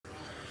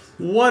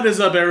What is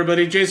up,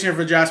 everybody? Jason here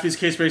for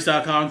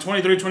JaspysCaseBreaks.com.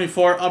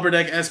 23-24 Upper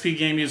Deck SP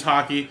Game Use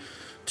Hockey.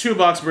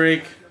 2-box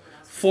break.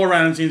 4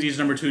 random teams, each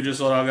number 2 just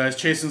sold out, guys.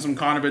 Chasing some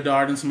Connor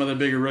Bedard and some other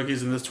bigger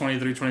rookies in this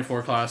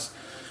 23-24 class.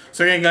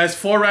 So again, guys,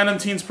 4 random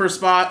teams per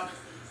spot.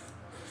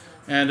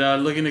 And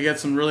looking to get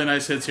some really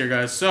nice hits here,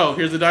 guys. So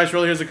here's the dice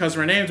roll. Here's the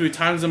customer names. We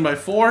times them by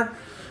 4.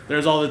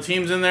 There's all the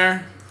teams in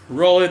there.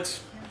 Roll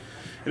it.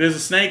 It is a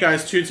snake,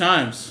 guys, 2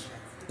 times.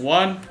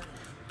 1,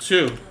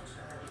 2.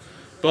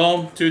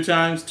 Boom, 2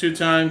 times, 2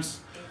 times.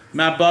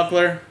 Matt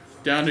Buckler,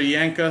 down to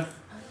Yanka.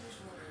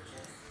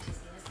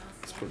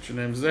 Let's put your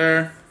names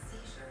there.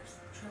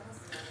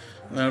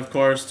 And then, of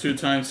course, 2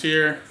 times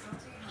here.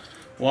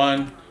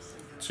 1,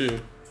 2.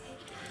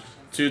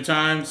 2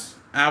 times.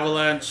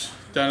 Avalanche,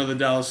 down to the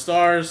Dallas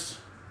Stars.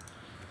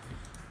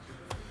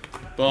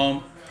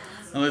 Boom.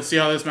 And let's see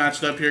how this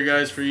matched up here,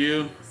 guys, for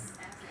you.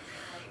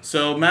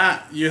 So,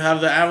 Matt, you have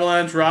the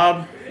Avalanche.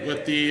 Rob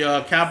with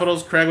the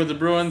Capitals. Craig with the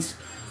Bruins.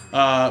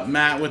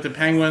 Matt with the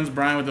Penguins,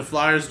 Brian with the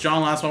Flyers,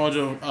 John last one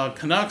with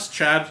Canucks,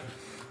 Chad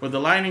with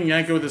the Lightning,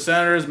 Yanka with the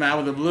Senators, Matt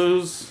with the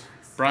Blues,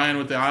 Brian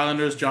with the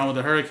Islanders, John with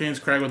the Hurricanes,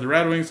 Craig with the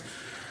Red Wings,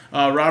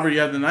 Robert, you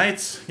have the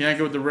Knights,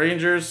 Yanka with the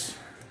Rangers,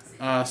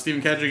 Stephen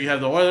Kedrick, you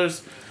have the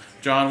Oilers,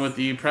 John with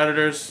the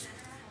Predators,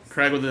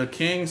 Craig with the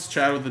Kings,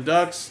 Chad with the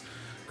Ducks,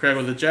 Craig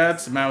with the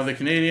Jets, Matt with the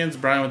Canadians,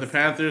 Brian with the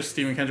Panthers,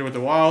 Stephen Kendrick with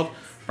the Wild,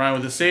 Brian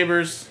with the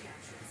Sabres,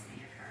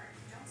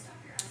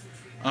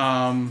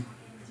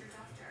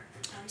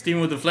 Steven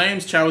with the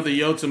Flames, Chad with the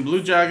Yotes and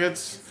Blue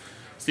Jackets,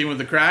 Steven with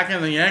the Kraken,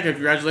 and then Yanka,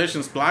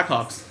 congratulations,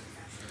 Blackhawks.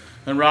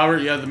 And Robert,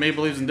 you have the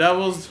Maple Leafs and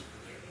Devils,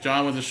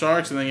 John with the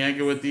Sharks, and then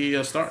Yanka with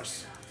the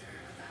Stars.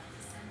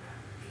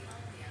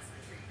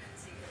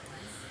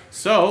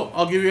 So,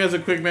 I'll give you guys a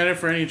quick minute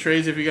for any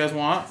trades if you guys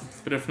want,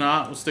 but if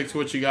not, we'll stick to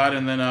what you got,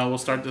 and then we'll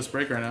start this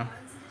break right now.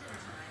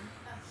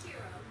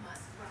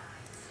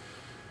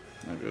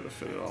 I'll be able to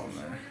fit it all in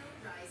there.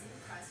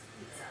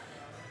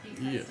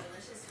 Yeah.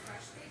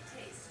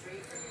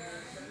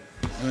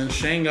 And then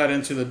Shane got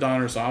into the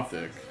Donruss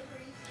Optic.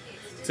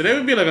 Today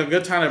would be like a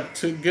good kind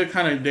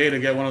of day to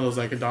get one of those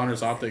like a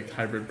Donruss Optic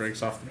hybrid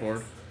breaks off the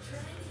board.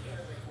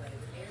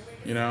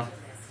 You know,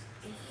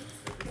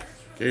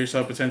 get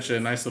yourself potentially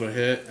a nice little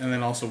hit, and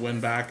then also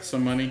win back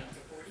some money.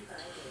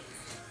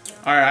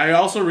 All right, I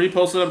also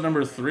reposted up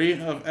number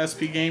 3 of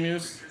SP Game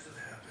Use.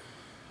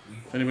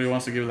 If anybody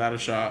wants to give that a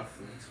shot.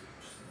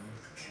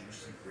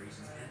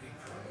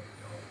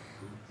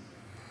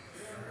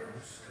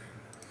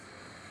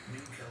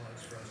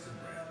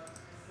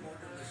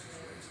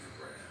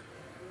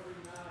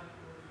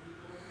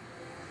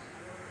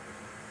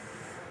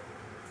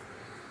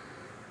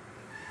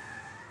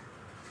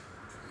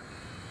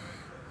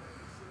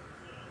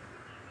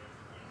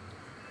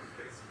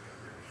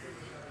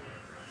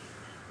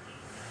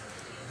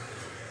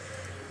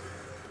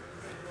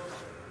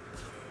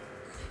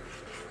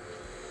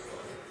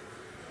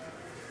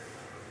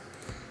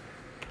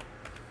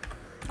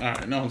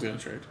 Alright, no one's going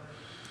to trade.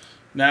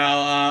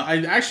 Now,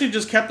 I actually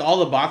just kept all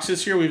the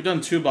boxes here. We've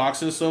done 2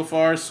 boxes so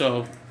far,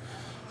 so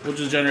we'll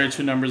just generate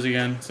 2 numbers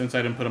again since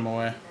I didn't put them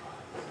away.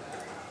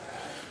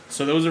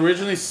 So there was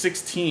originally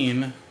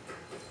 16.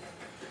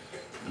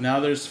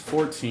 Now there's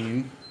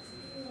 14.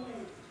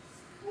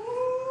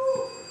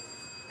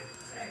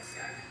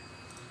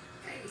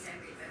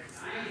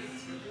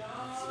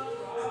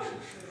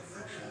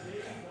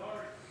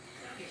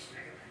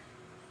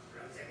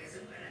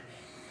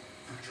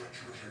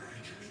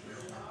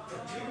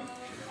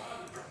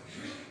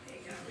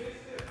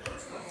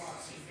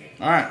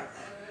 All right.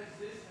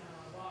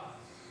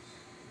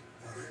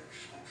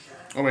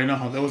 Oh, wait,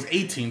 no. There was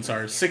 18.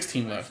 Sorry.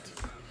 16 left.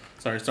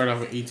 Sorry, start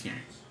off with 18.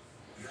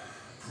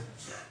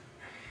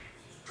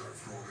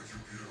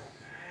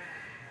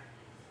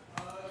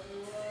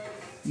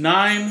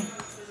 Nine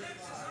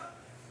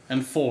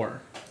and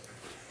 4. I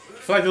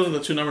feel like those are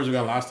the 2 numbers we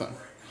got last time.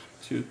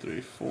 2, 3,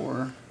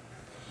 4,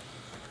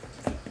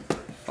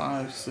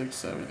 5, 6,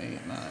 7,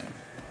 8, 9.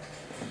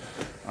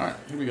 All right,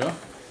 here we go.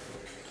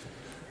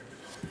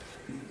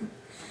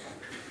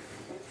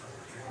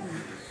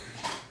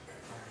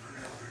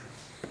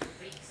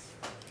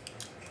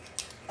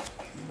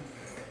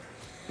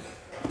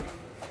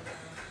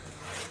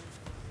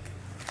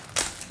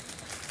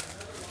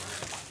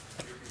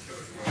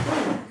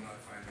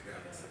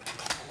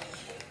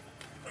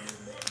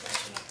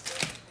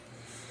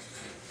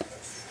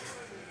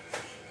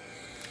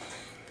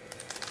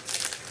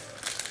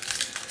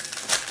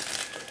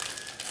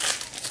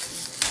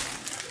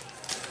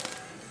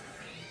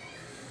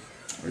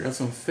 We got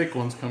some thick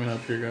ones coming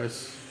up here,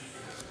 guys.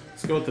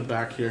 Let's go with the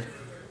back here.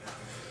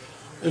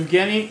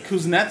 Evgeny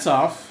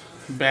Kuznetsov,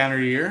 banner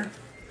year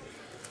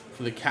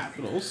for the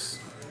Capitals.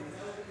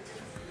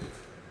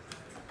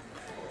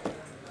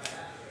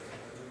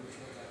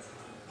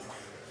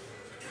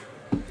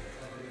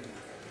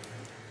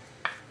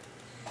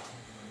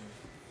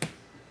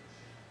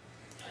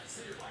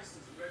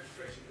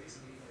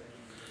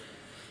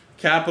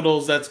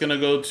 Capitals, that's going to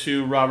go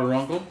to Robert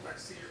Runkle.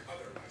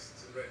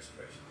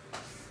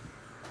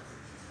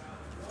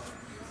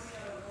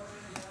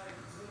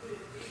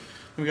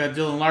 We got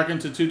Dylan Larkin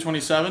to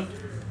 227.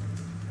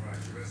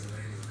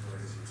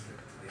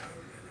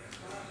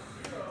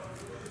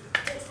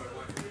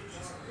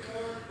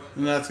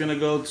 And that's going to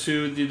go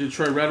to the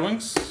Detroit Red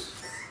Wings. Let's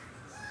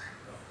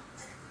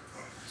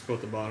go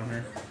at the bottom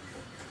here.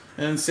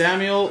 And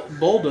Samuel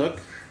Bolduc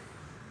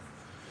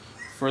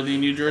for the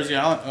New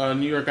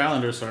York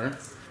Islanders, sorry.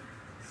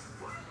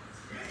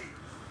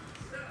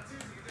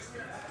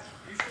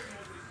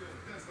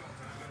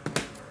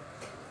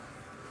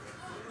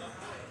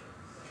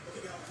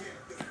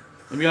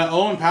 And we got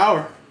Owen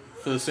Power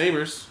for the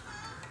Sabres.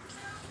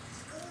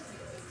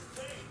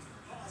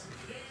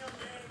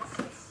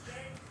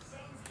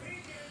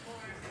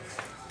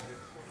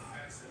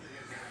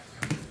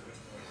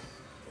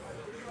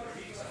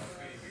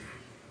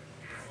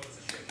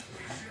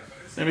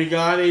 Then we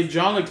got a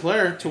John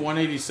LeClair to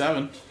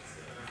 187.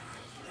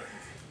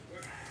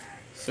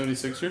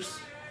 76ers.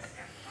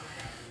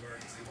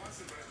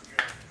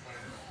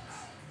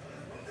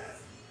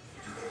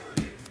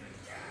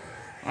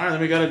 Alright,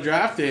 then we got a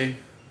draft day.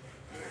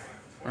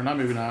 Or not,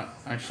 maybe not,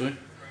 actually.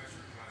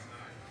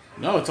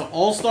 No, it's an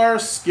All-Star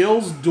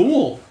Skills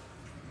Duel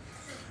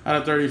out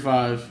of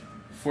 35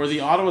 for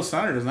the Ottawa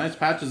Senators. Nice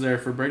patches there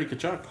for Brady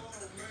Tkachuk.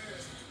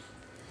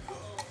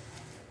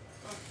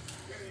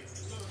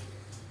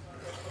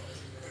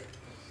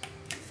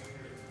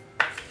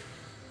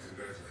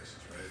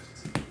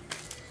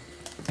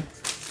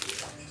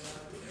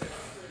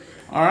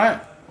 All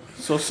right,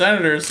 so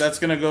Senators, that's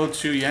going to go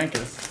to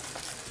Yanka.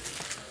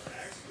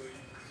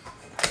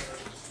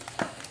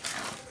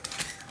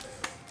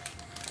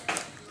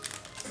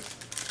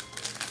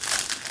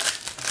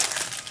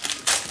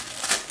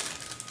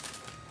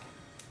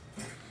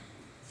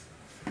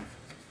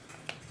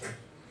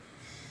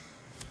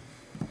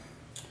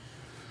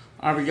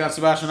 All right, we got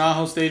Sebastian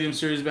Aho Stadium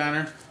Series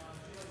banner.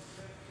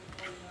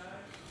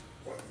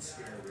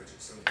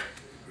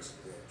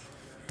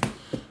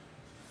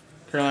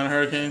 Carolina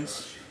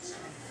Hurricanes.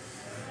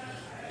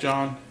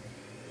 John.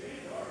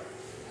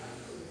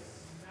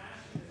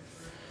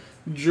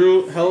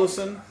 Drew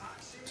Hellison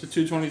to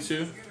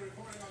 222.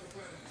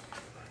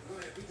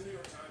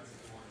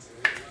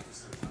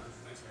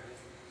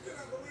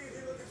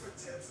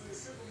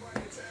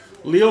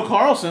 Leo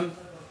Carlson.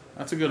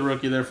 That's a good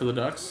rookie there for the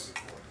Ducks.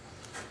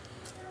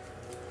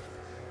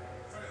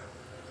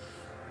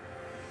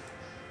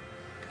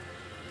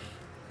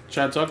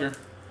 Chad Tucker.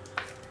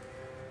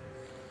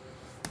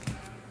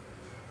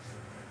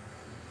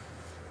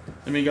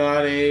 Then we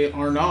got a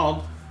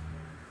Arnold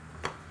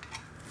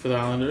for the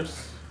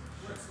Islanders.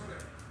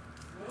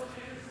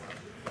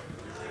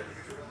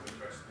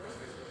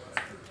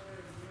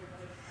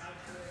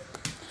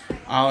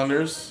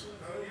 Islanders.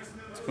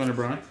 It's going to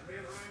Brian.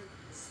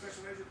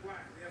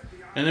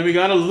 And then we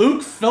got a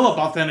Luke Phillip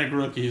Authentic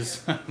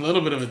Rookies. A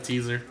little bit of a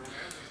teaser.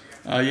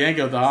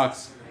 Yanko the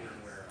Hawks.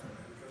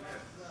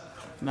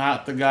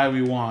 Not the guy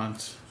we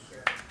want.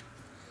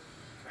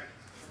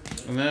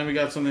 And then we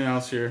got something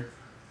else here.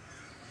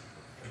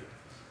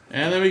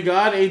 And then we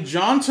got a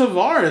John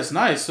Tavares.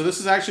 Nice. So this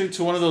is actually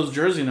to one of those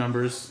jersey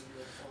numbers.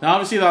 Now,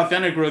 obviously, the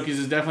authentic rookies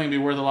is definitely going to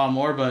be worth a lot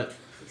more, but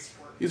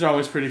these are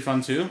always pretty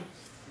fun, too.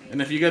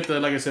 And if you get the,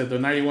 like I said, the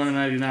 91 and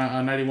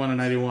 99, 91 and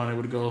 91, it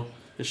would go,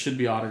 it should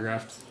be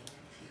autographed.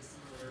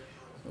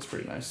 That's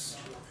pretty nice.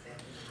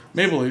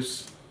 Maple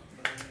Leafs.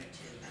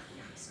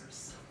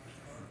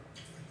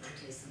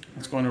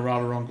 It's going to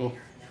Robert Runkle.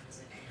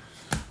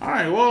 All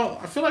right, well,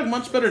 I feel like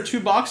much better 2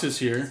 boxes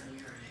here.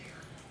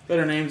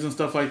 Better names and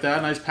stuff like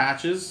that. Nice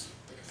patches.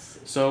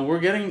 So we're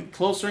getting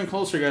closer and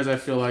closer, guys, I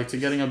feel like, to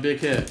getting a big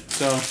hit.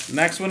 So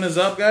next one is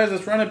up, guys.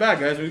 Let's run it back,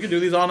 guys. We can do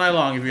these all night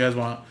long if you guys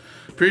want.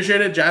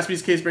 Appreciate it.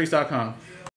 JaspysCaseBreaks.com.